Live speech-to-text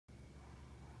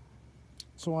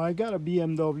So I got a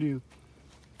BMW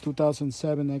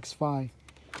 2007 X5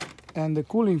 and the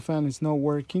cooling fan is not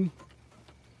working.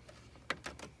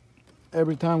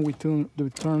 Every time we turn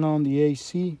on the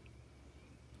AC,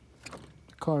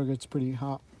 the car gets pretty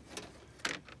hot.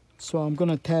 So I'm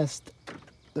gonna test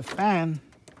the fan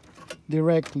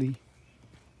directly.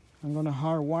 I'm gonna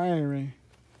hardwire it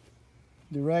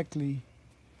directly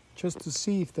just to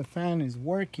see if the fan is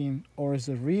working or is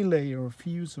a relay or a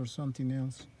fuse or something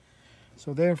else.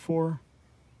 So therefore,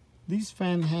 this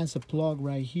fan has a plug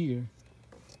right here.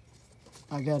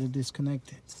 I gotta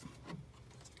disconnect it.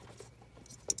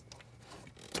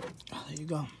 Oh, there you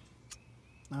go.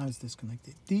 Now it's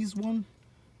disconnected. This one,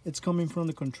 it's coming from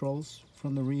the controls,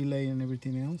 from the relay and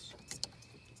everything else.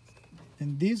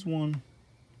 And this one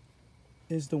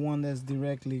is the one that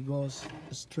directly goes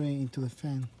straight into the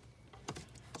fan.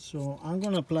 So I'm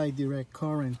gonna apply direct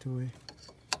current to it,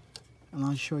 and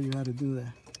I'll show you how to do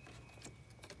that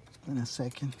in a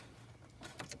second.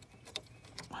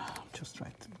 Just try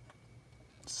to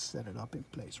set it up in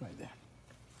place right there.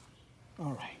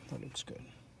 All right, that looks good.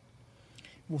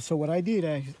 Well, so what I did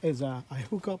is I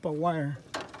hook up a wire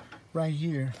right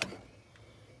here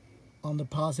on the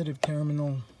positive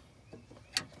terminal.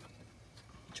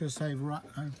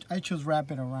 I just wrap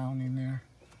it around in there.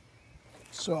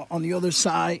 So on the other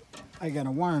side, I got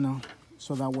a wire now,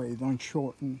 so that way it don't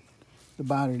shorten the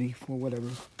battery for whatever.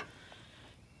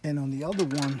 And on the other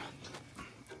one,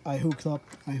 I hooked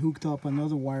up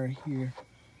another wire here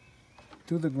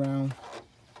to the ground,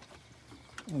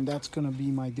 and that's gonna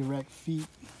be my direct feed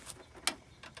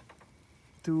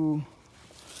to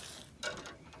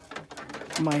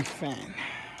my fan.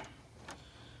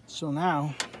 So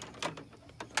now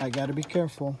I gotta be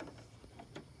careful.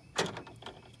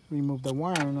 Remove the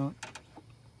wire nut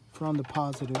from the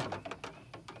positive,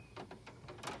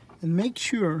 and make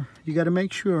sure, you gotta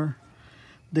make sure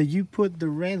that you put the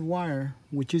red wire,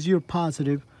 which is your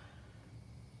positive,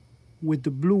 with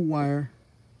the blue wire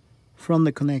from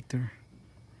the connector.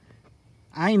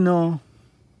 I know,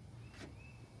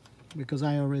 because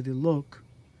I already look,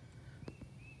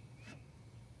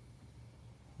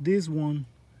 this one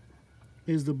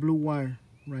is the blue wire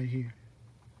right here.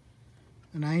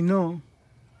 And I know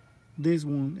this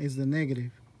one is the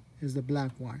negative, is the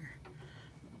black wire.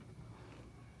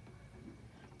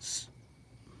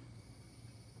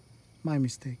 My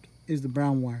mistake, is the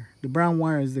brown wire. The brown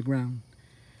wire is the ground.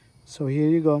 So here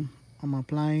you go. I'm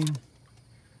applying.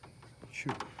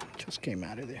 Shoot, just came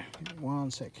out of there. 1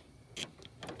 second.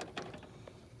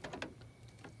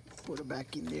 Put it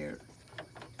back in there.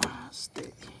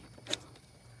 Steady.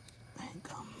 There you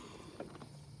go.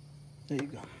 There you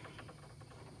go.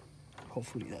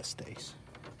 Hopefully that stays.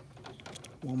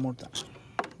 One more time.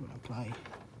 I'm gonna apply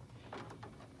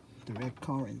direct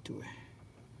current to it.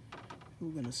 We're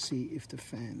gonna see if the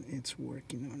fan is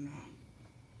working or not.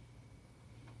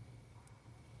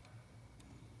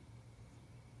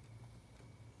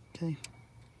 Okay.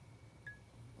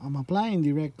 I'm applying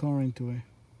direct current to it.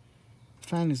 The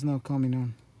fan is not coming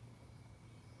on.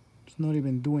 It's not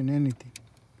even doing anything.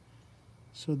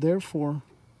 So therefore,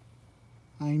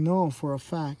 I know for a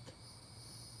fact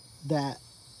that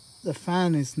the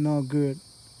fan is not good.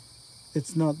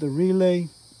 It's not the relay,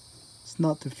 it's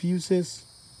not the fuses.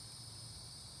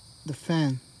 The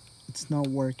fan, it's not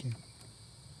working,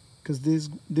 because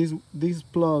this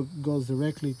plug goes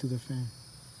directly to the fan.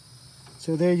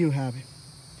 So there you have it.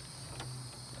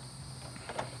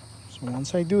 So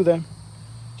once I do that,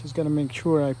 just gotta make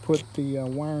sure I put the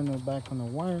wire nut back on the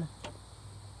wire.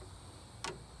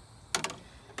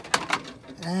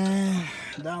 And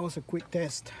that was a quick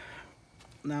test.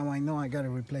 Now I know I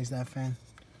gotta replace that fan.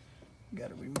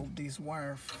 Gotta remove this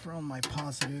wire from my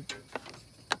positive,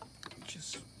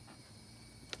 just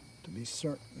to be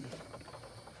certain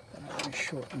that I don't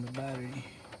shorten the battery.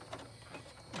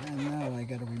 And now I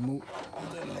gotta remove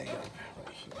the layout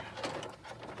right here.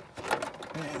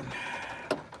 And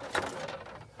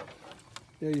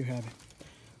there you have it.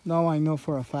 Now I know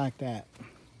for a fact that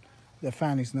the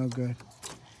fan is no good.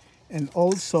 And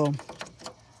also,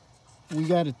 we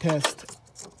gotta test.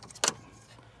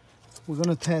 We're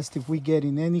gonna test if we get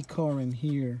in any current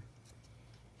here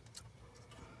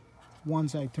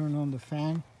once I turn on the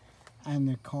fan and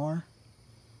the car.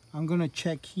 I'm gonna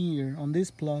check here on this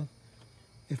plug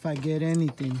if I get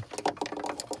anything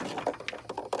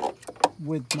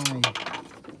with my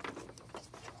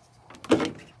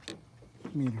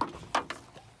meter.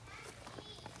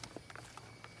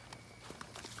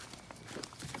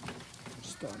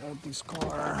 Start out this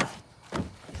car.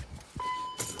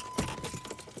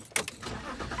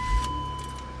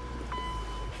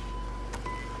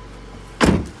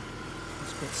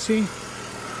 Let's see.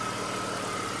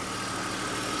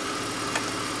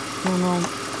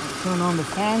 Turn on the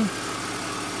fan.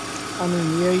 I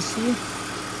mean the AC.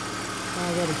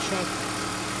 I gotta check.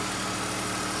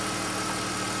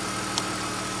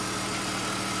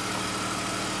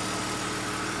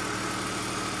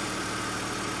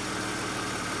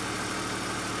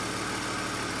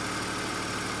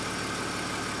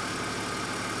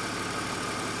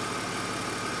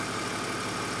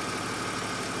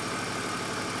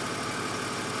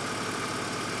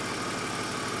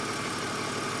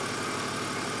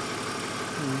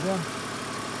 There we go.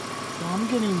 So I'm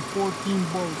getting 14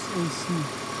 volts AC.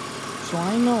 So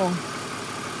I know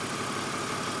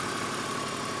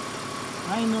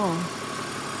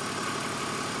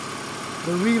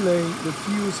the relay, the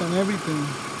fuse and everything,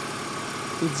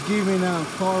 it's giving out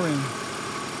current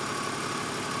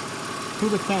to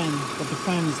the fan, but the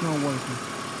fan is not working.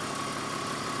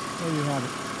 There you have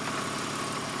it.